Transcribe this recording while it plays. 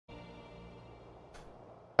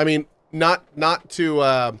I mean, not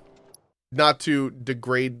to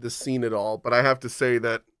degrade the scene at all, but I have to say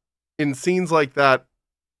that in scenes like that,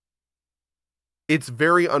 it's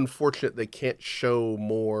very unfortunate they can't show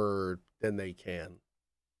more than they can.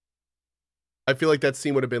 I feel like that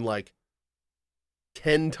scene would have been like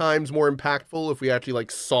 10 times more impactful if we actually like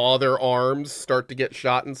saw their arms start to get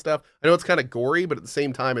shot and stuff. I know it's kind of gory, but at the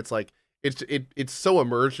same time, it's like it's so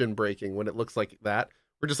immersion breaking when it looks like that.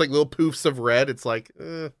 We're just like little poofs of red. It's like,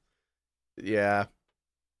 yeah,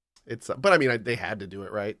 but I mean, they had to do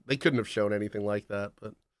it, right? They couldn't have shown anything like that,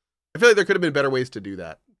 but I feel like there could have been better ways to do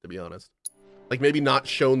that, to be honest. Like maybe not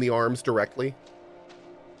shown the arms directly.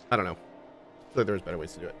 I don't know. I feel like there's better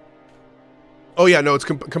ways to do it. Oh yeah, no, it's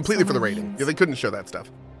completely for the rating. Yeah, they couldn't show that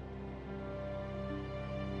stuff.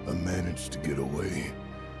 I managed to get away,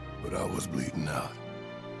 but I was bleeding out.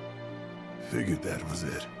 Figured that was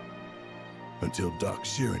it. Until Doc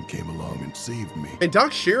Sheeran came along and saved me. And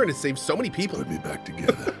Doc Sheeran has saved so many people. Put me back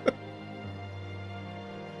together.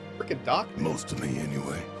 Freaking Doc. Most of me,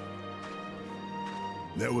 anyway.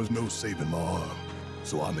 There was no saving my arm,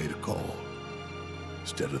 so I made a call.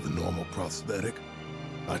 Instead of the normal prosthetic,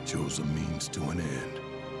 I chose a means to an end.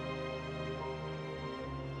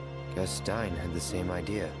 Guess Stein had the same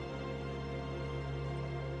idea.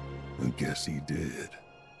 I guess he did.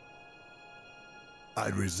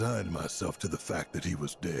 I'd resigned myself to the fact that he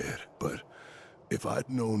was dead, but if I'd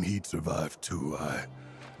known he'd survive too,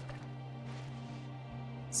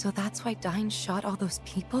 So that's why Stein shot all those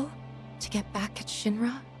people? To get back at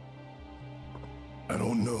Shinra? I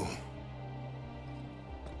don't know.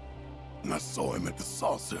 And I saw him at the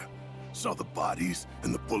saucer. Saw the bodies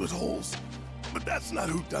and the bullet holes. But that's not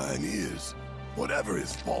who Stein is. Whatever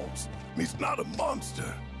his faults, he's not a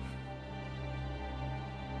monster.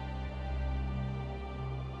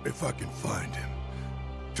 If I can find him,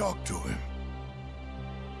 talk to him,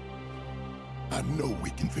 I know we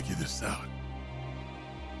can figure this out.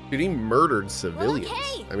 Dude, he murdered civilians. Well,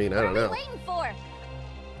 okay. I mean, I don't know. What are we waiting for?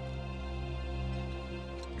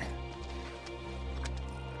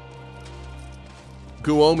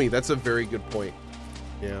 Guomi, that's a very good point.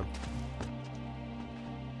 Yeah.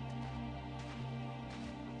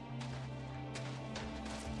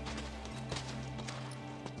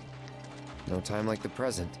 No time like the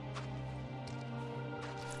present.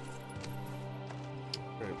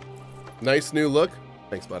 Right. Nice new look.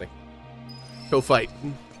 Thanks, buddy. Go fight.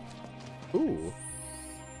 Ooh.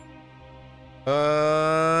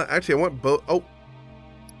 Actually, I want both. Oh.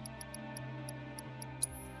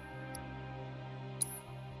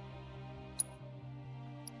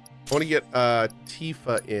 I want to get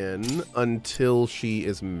Tifa in until she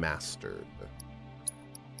is mastered.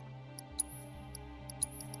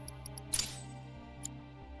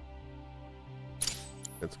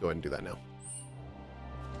 Let's go ahead and do that now.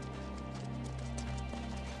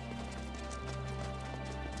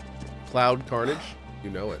 CohhCarnage,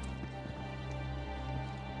 you know it.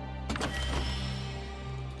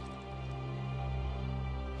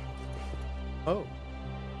 Oh.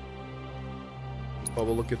 Well,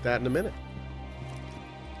 we'll look at that in a minute.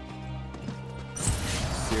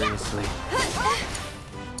 Seriously.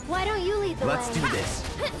 Why don't you lead the way? Let's do this.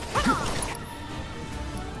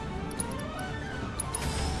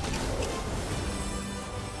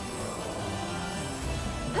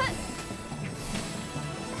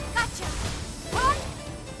 Gotcha.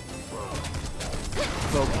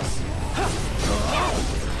 Focus.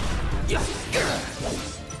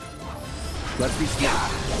 Let's be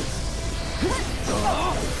smart.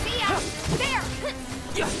 See ya. There.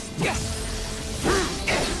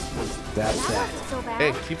 That's that. Wasn't so bad.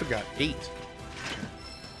 Hey, Tifa got 8.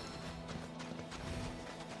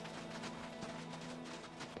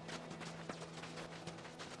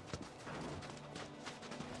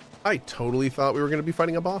 I totally thought we were going to be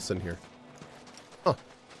fighting a boss in here. Huh.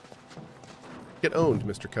 Get owned,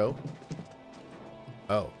 Mr. Cohh.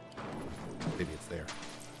 Oh. Maybe it's there.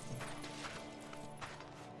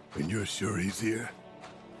 And you're sure he's here?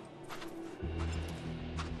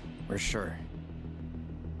 We're sure.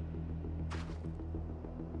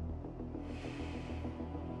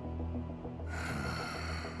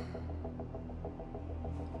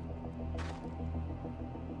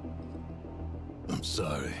 I'm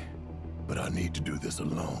sorry, but I need to do this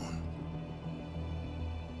alone.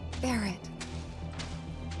 Barret.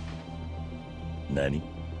 Nani?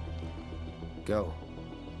 Go.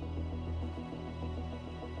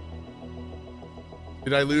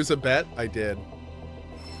 Did I lose a bet? I did.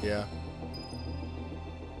 Yeah.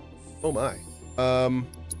 Oh my.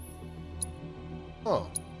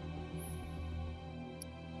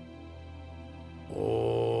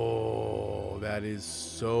 Oh, That is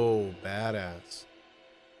so badass.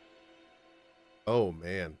 Oh,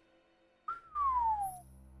 man.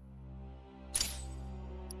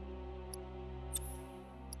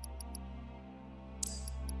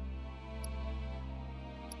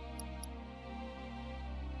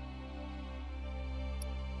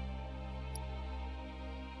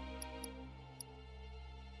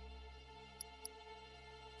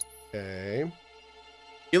 Okay.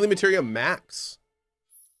 Healing materia max.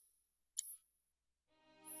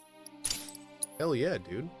 Hell yeah,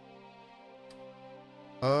 dude.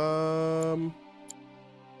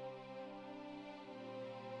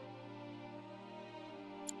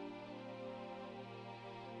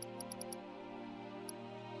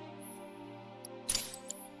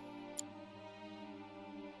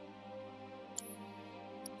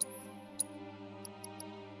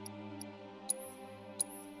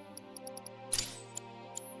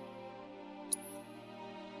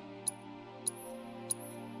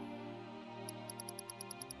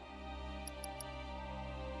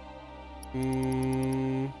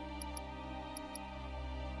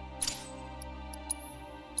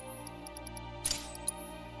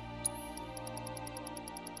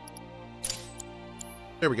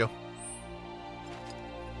 There we go.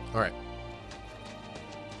 All right.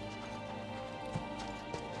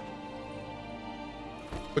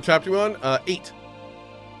 What chapter are we on? 8.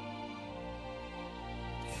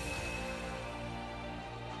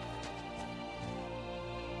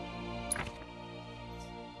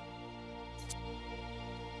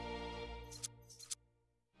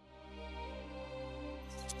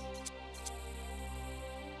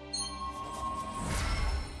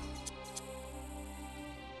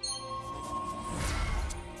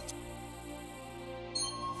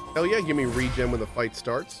 Hell yeah, give me regen when the fight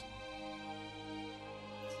starts.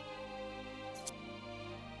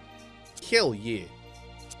 Hell yeah.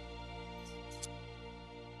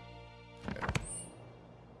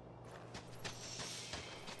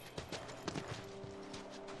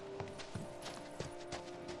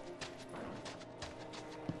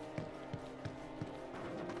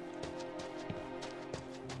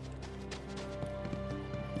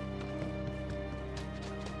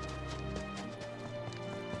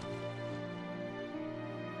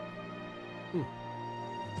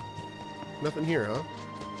 Nothing here, huh?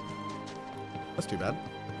 That's too bad.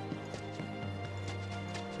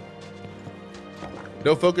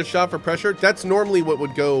 No focus shot for pressure. That's normally what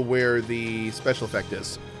would go where the special effect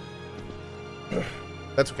is.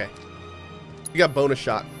 That's okay. We got bonus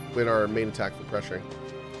shot with our main attack for pressuring.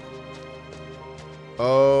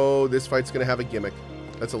 Oh, this fight's gonna have a gimmick.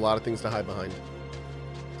 That's a lot of things to hide behind.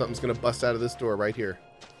 Something's gonna bust out of this door right here.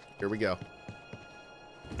 Here we go.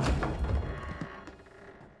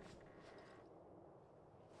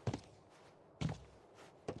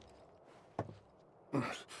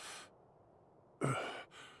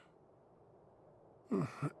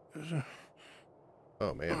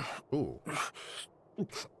 Oh, man. Ooh.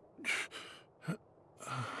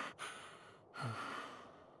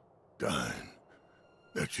 Dine,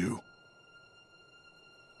 that you?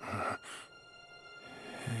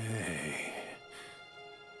 Hey,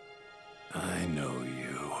 I know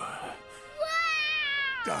you.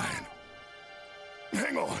 Dine.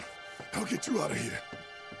 Hang on. I'll get you out of here.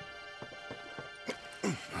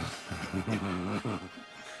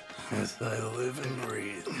 As I live and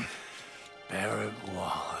breathe, Barrett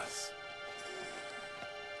Wallace.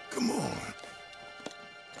 Come on.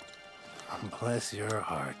 Bless your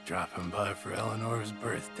heart, dropping by for Eleanor's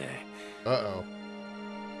birthday. Uh-oh.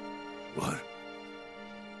 What?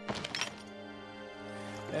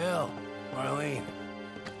 Elle, Marlene,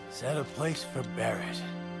 set a place for Barrett.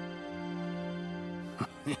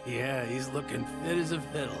 Yeah, he's looking fit as a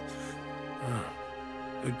fiddle.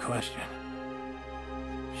 Good question.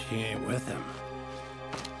 She ain't with him.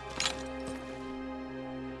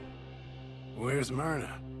 Where's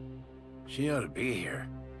Myrna? She ought to be here.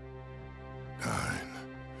 Dine.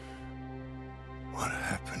 What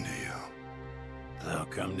happened to you? Though,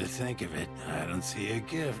 come to think of it, I don't see a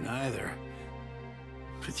gift neither.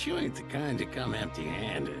 But you ain't the kind to come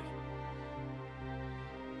empty-handed.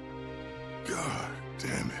 God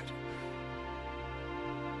damn it.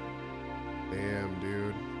 Damn,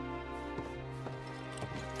 dude.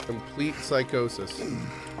 Complete psychosis.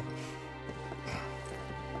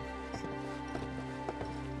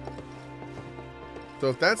 So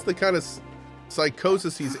if that's the kind of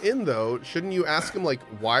psychosis he's in, though, shouldn't you ask him, like,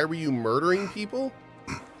 why were you murdering people?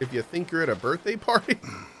 If you think you're at a birthday party?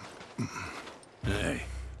 Hey.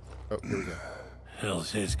 Oh, here we go.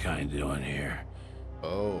 Hell's his kind doing here?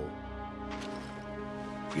 Oh.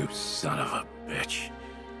 You son of a bitch.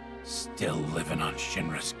 Steal still living on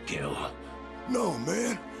Shinra's gill. No,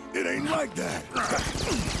 man. It ain't like that.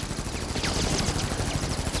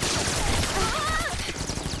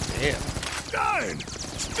 Damn. Dying!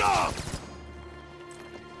 Stop!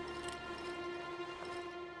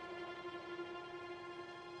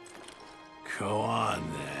 Go on,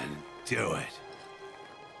 then. Do it.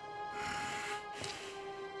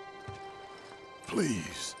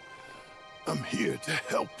 Please. I'm here to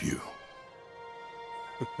help you.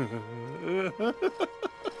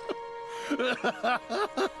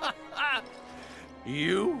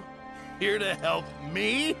 You? Here to help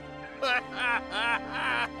me?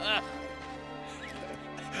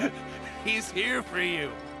 He's here for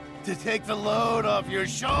you. To take the load off your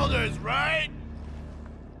shoulders, right?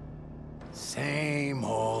 Same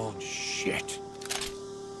old shit.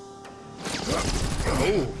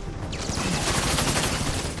 Oh.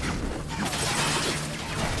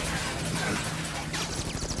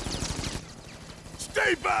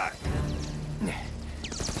 Stay back!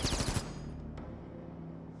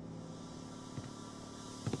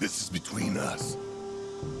 This is between us.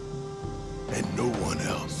 And no one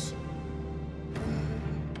else.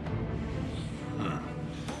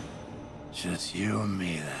 Just you and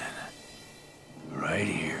me, then. Right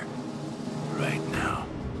here. Right now.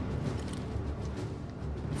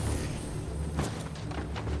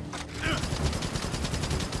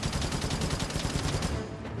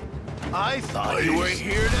 I thought you were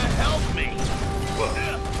here to help me.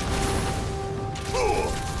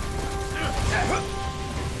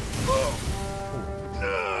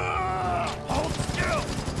 Hold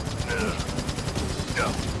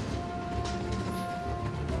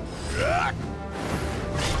still.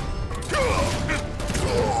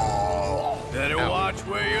 Better watch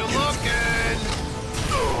where you're looking.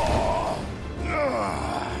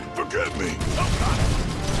 Forgive me.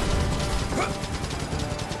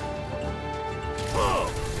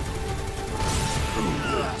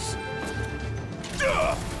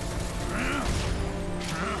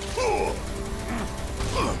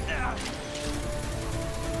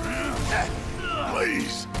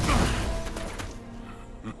 Please.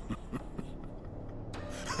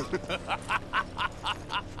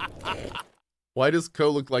 Why does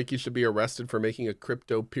Cohh look like he should be arrested for making a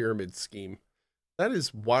crypto pyramid scheme? That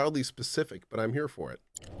is wildly specific, but I'm here for it.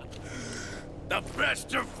 The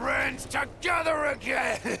best of friends together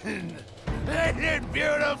again! Ain't it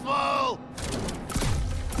beautiful?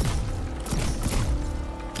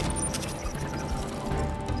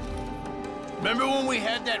 Remember when we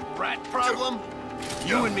had that rat problem?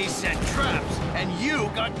 You and me set traps, and you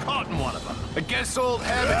got caught in one of them. I guess old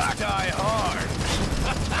habits die hard.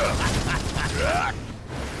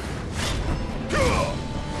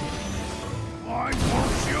 Why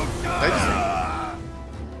won't you die?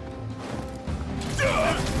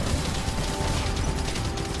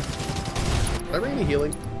 Did I bring any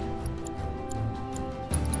healing?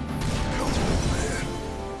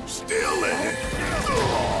 Still in it.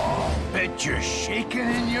 Bet you're shaking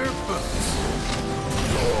in your boots.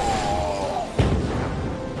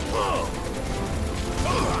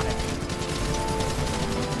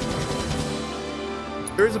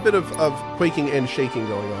 There is a bit of quaking and shaking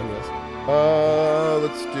going on, yes.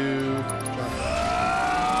 Let's do...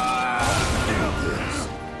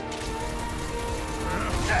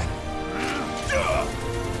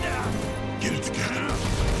 Get it together.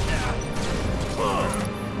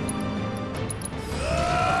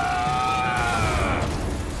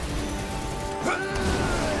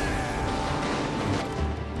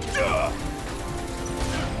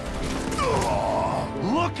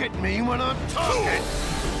 Look at me when I'm talking.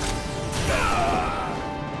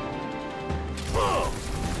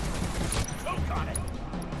 Got it.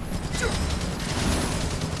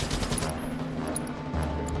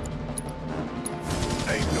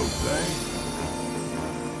 Ain't no thing.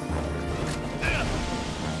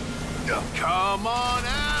 Come on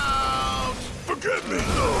out. Forgive me.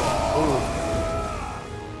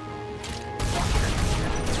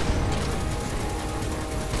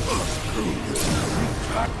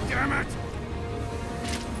 God damn it.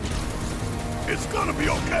 It's gonna be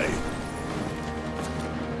okay.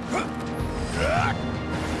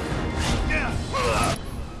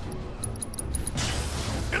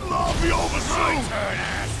 It'll all be over soon.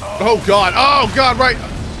 Oh god, oh god, right.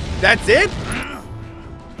 That's it?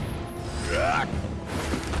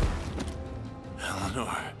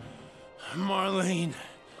 Eleanor, Marlene,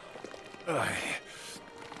 I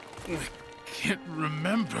can't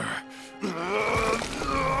remember.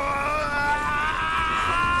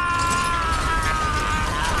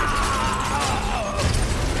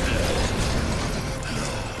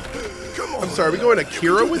 I'm sorry, are we going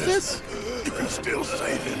Akira with this? can still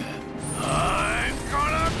save him. I'm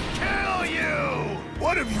gonna kill you!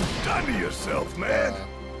 What have you done to yourself, man?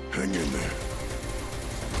 Hang in there.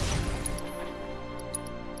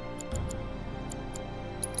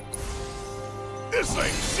 This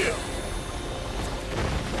ain't shit.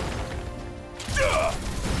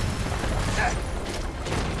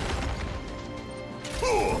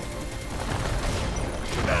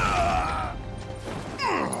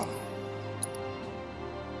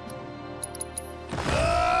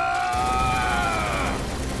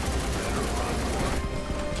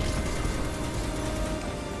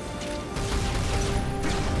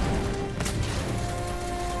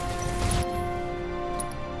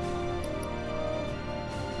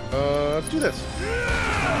 Let's do this.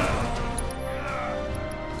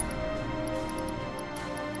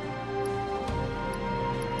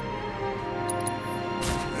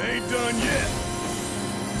 Ain't done yet.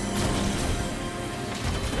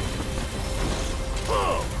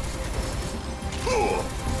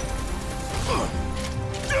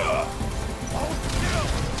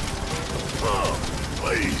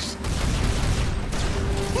 Please.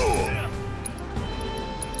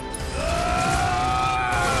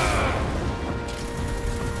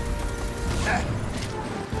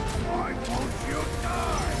 Why won't you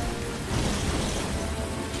die?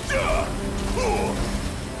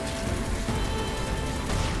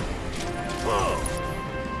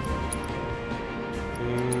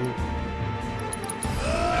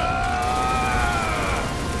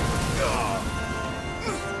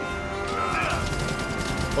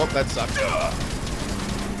 Oh, that sucked.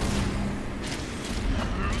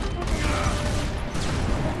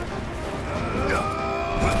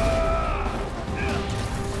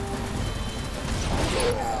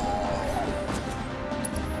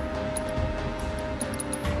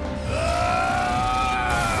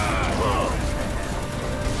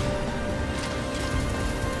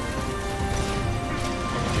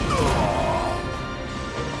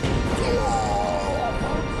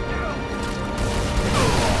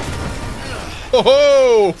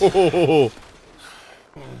 Oh!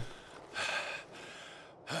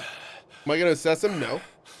 Am I gonna assess him? No.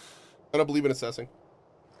 I don't believe in assessing.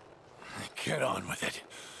 Get on with it.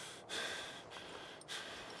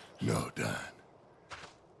 No, Don.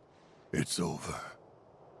 It's over.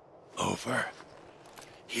 Over?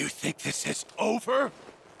 You think this is over?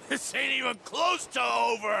 This ain't even close to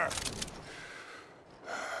over!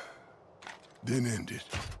 Then end it.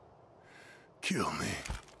 Kill me.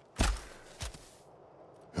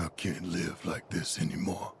 I can't live like this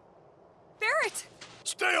anymore. Barrett!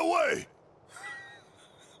 Stay away!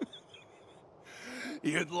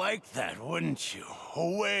 You'd like that, wouldn't you?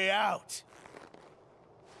 A way out.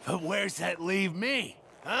 But where's that leave me,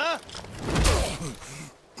 huh?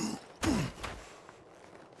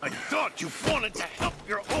 I thought you wanted to help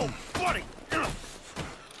your old buddy.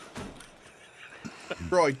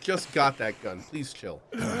 Bro, I just got that gun. Please chill.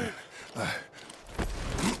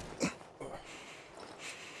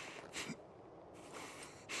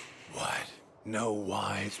 What? No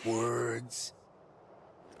wise words?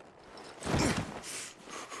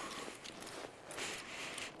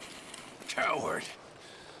 Coward.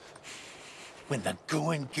 When the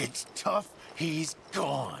going gets tough, he's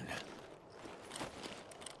gone.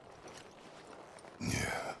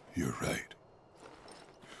 Yeah, you're right.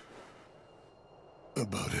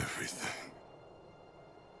 About everything.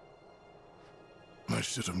 I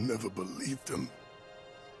should have never believed him.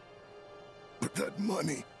 But that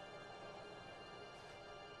money...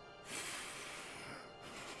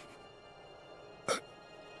 I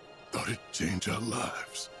thought it'd change our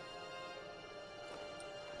lives.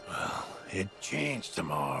 Well, it changed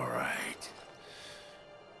him all right.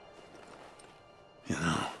 You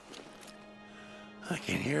know, I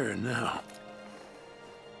can hear her now.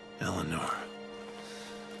 Eleanor.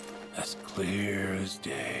 As clear as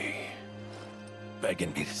day.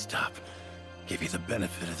 Begging me to stop. Give you the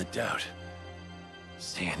benefit of the doubt.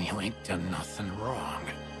 Saying you ain't done nothing wrong.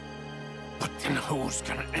 But then who's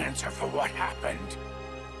gonna answer for what happened?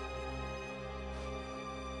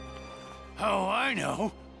 Oh, I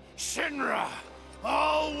know. Shinra!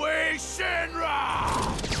 Always Shinra!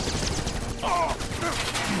 Oh.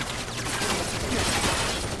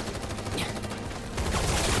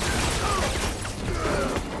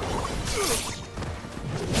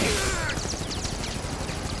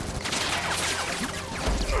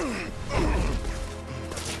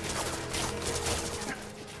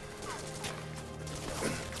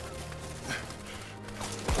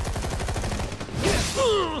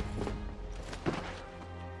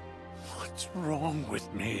 What's wrong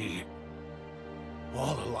with me?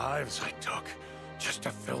 All the lives I took just to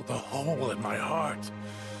fill fill the hole in my heart.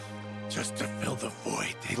 Just to fill the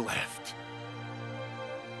void they left.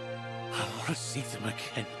 I want to see them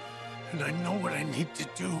again, and I know what I need to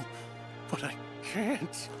do, but I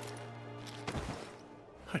can't.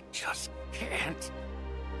 I just can't.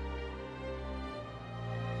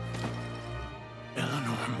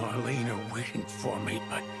 Eleanor and Marlene are waiting for me,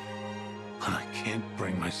 but I can't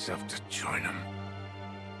bring myself to join them.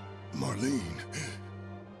 Marlene,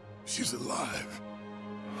 she's alive.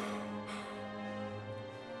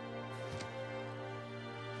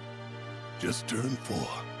 Just turned 4.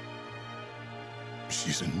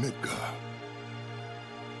 She's in Midgar.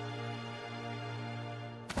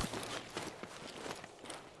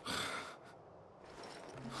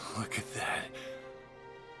 Look at that.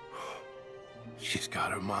 She's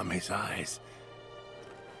got her mommy's eyes.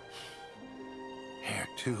 Hair,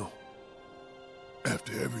 too.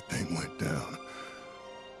 After everything went down,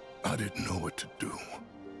 I didn't know what to do.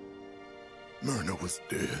 Myrna was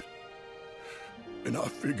dead. And I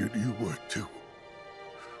figured you were too.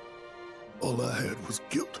 All I had was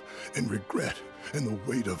guilt and regret, and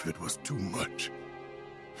the weight of it was too much.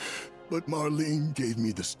 But Marlene gave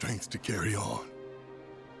me the strength to carry on.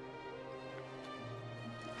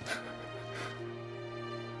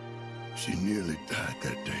 She nearly died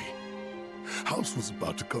that day. House was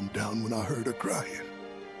about to come down when I heard her crying.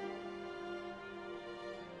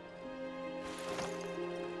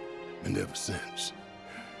 And ever since,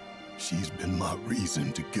 she's been my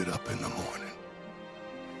reason to get up in the morning.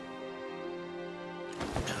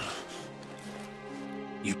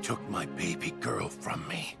 You took my baby girl from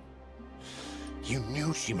me. You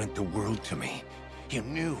knew she meant the world to me. You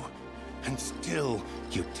knew, and still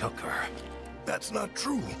you took her. That's not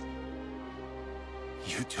true.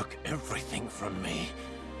 You took everything from me.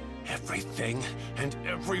 Everything and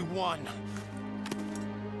everyone.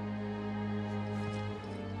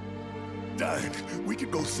 Diane, we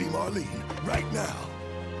could go see Marlene right now.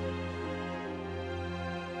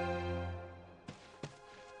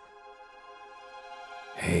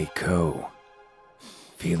 Hey, Cohh.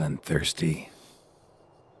 Feeling thirsty?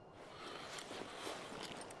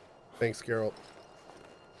 Thanks, Geralt.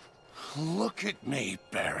 Look at me,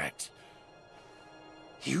 Barrett.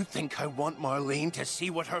 You think I want Marlene to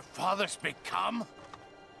see what her father's become?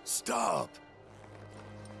 Stop!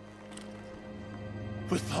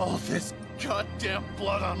 With all this goddamn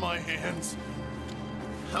blood on my hands,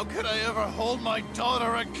 how could I ever hold my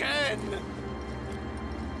daughter again?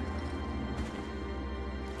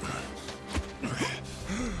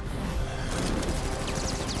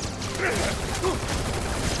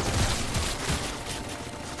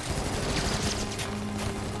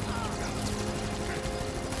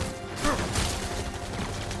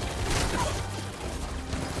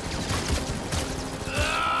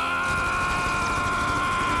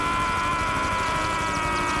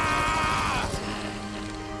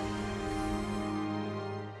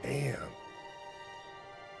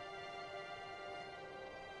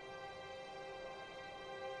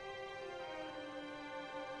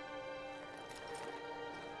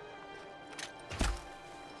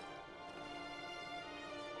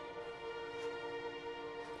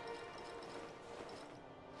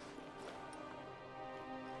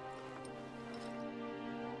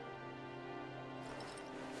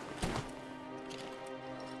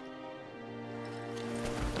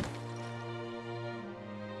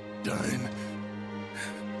 Damn. Diane.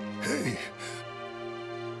 Hey.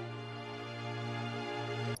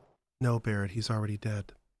 No, Barrett, he's already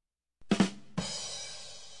dead.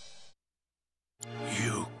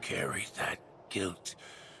 You carry that guilt,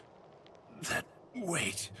 that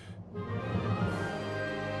weight.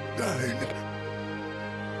 Diane.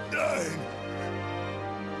 Diane.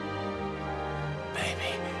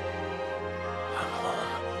 Baby, I'm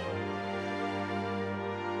home.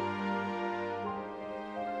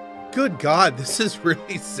 Good God, this is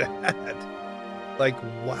really sad. Like,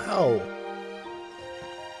 wow.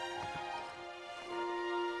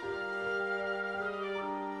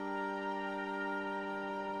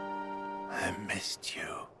 I missed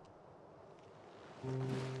you.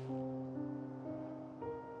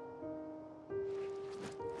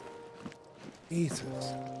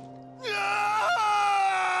 Jesus.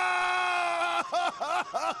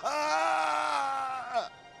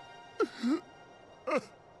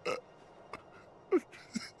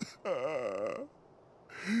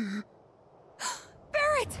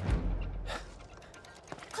 Barrett!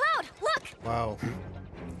 Cloud, look! Wow.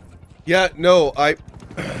 Yeah, no, oh,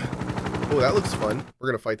 that looks fun. We're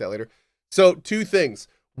gonna fight that later. So, 2 things.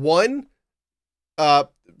 One,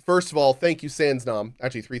 first of all, thank you, Sansnom.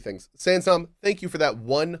 Actually, 3 things. Sansnom, thank you for that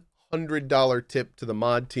 100% $100 tip to the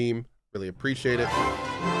mod team. Really appreciate it.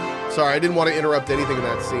 Sorry, I didn't want to interrupt anything in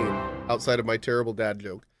that scene outside of my terrible dad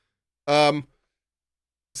joke.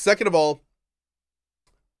 Second of all,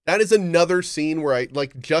 that is another scene where I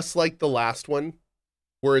like, just like the last one,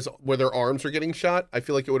 where their arms are getting shot. I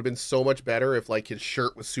feel like it would have been so much better if like his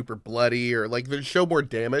shirt was super bloody or like they show more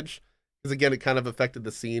damage. Because again, it kind of affected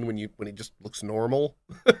the scene when he just looks normal,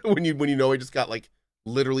 when you know he just got like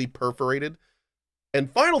literally perforated. And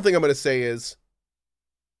final thing I'm going to say is,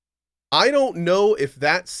 I don't know if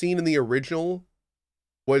that scene in the original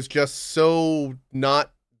was just so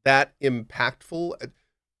not that impactful.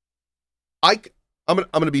 I'm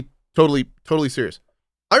gonna be totally serious.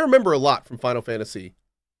 I remember a lot from Final Fantasy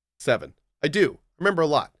VII. I do remember a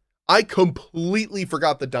lot. I completely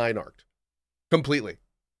forgot the Dyne arc. Completely.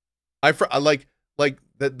 I like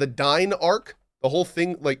the Dyne arc, the whole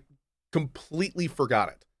thing, like completely forgot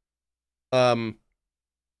it.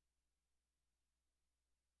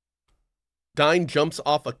 Dyne jumps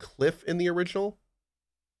off a cliff in the original.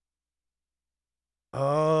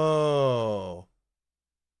 Oh.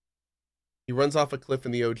 He runs off a cliff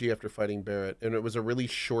in the OG after fighting Barrett, and it was a really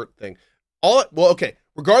short thing. Well, okay,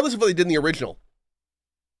 regardless of what they did in the original,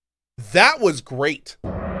 that was great.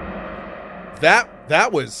 That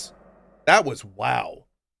was wow.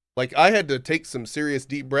 Like, I had to take some serious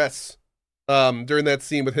deep breaths during that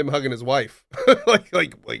scene with him hugging his wife.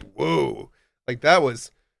 like whoa. Like that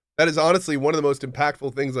is honestly one of the most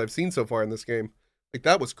impactful things I've seen so far in this game. Like,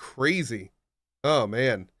 that was crazy. Oh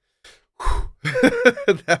man.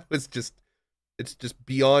 That was just, it's just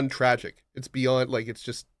beyond tragic. It's beyond, like, it's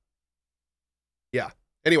just, yeah.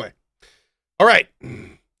 Anyway. All right.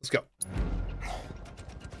 Let's go.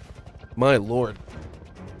 My Lord.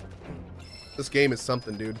 This game is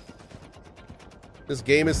something, dude. This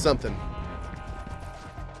game is something.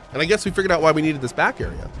 And I guess we figured out why we needed this back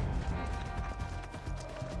area.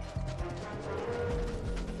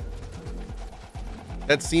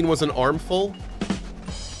 That scene was an armful.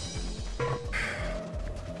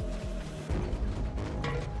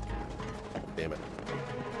 Damn it.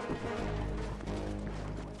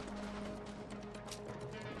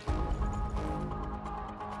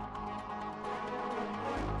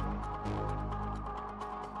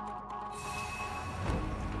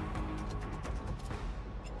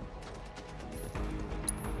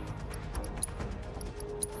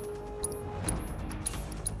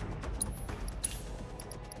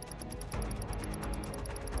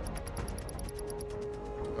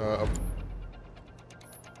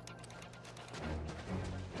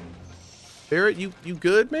 Barrett, you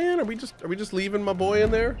good, man? Are we just leaving my boy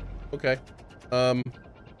in there? Okay. I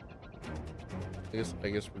guess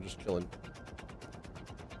we're just chilling.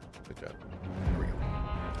 Good job.